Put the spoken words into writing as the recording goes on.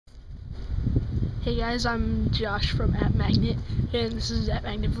Hey guys, I'm Josh from @Magnet, and this is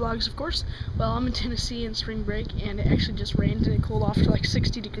 @Magnet Vlogs, of course. Well, I'm in Tennessee in spring break, and it actually just rained and it cooled off to like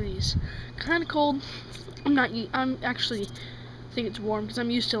 60 degrees. Kind of cold. I'm actually think it's warm because I'm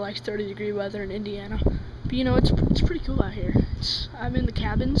used to like 30-degree weather in Indiana. But you know, it's pretty cool out here. I'm in the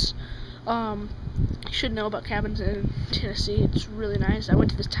cabins. You should know about cabins in Tennessee. It's really nice. I went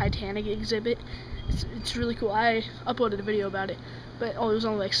to this Titanic exhibit. It's really cool. I uploaded a video about it, but it was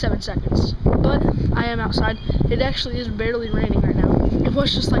only like 7 seconds. But I am outside. It actually is barely raining right now. It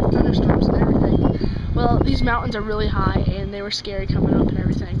was just like thunderstorms and everything. Well, these mountains are really high, and they were scary coming up and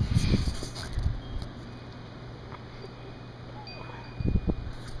everything.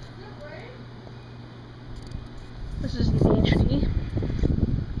 This is an HD.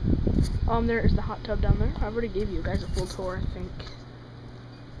 There is the hot tub down there. I already gave you guys a full tour, I think.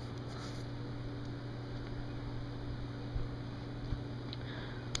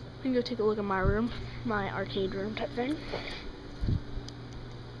 We can go take a look at my room, my arcade room type thing.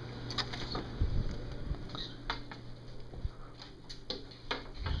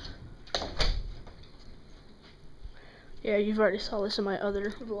 Yeah, you've already saw this in my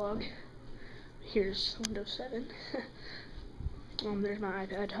other vlog. Here's Windows 7. There's my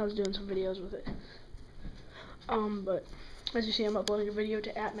iPad. I was doing some videos with it. But as you see, I'm uploading a video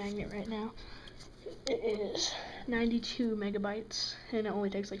to @Magnet right now. It is 92 megabytes, and it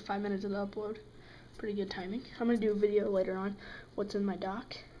only takes like 5 minutes to upload. Pretty good timing. I'm gonna do a video later on what's in my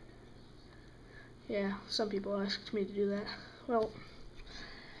dock. Yeah, some people asked me to do that. Well,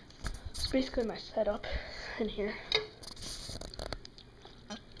 it's basically my setup in here.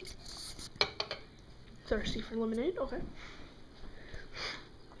 Thirsty for lemonade? Okay.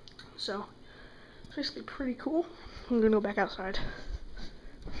 So, it's basically pretty cool. I'm gonna go back outside.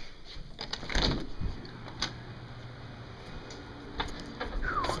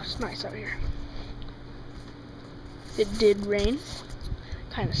 It's nice out here. It did rain.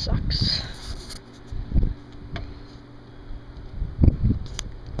 Kinda sucks.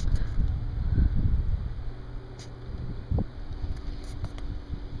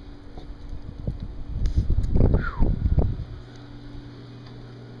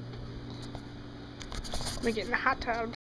 I'm gonna get in the hot tub.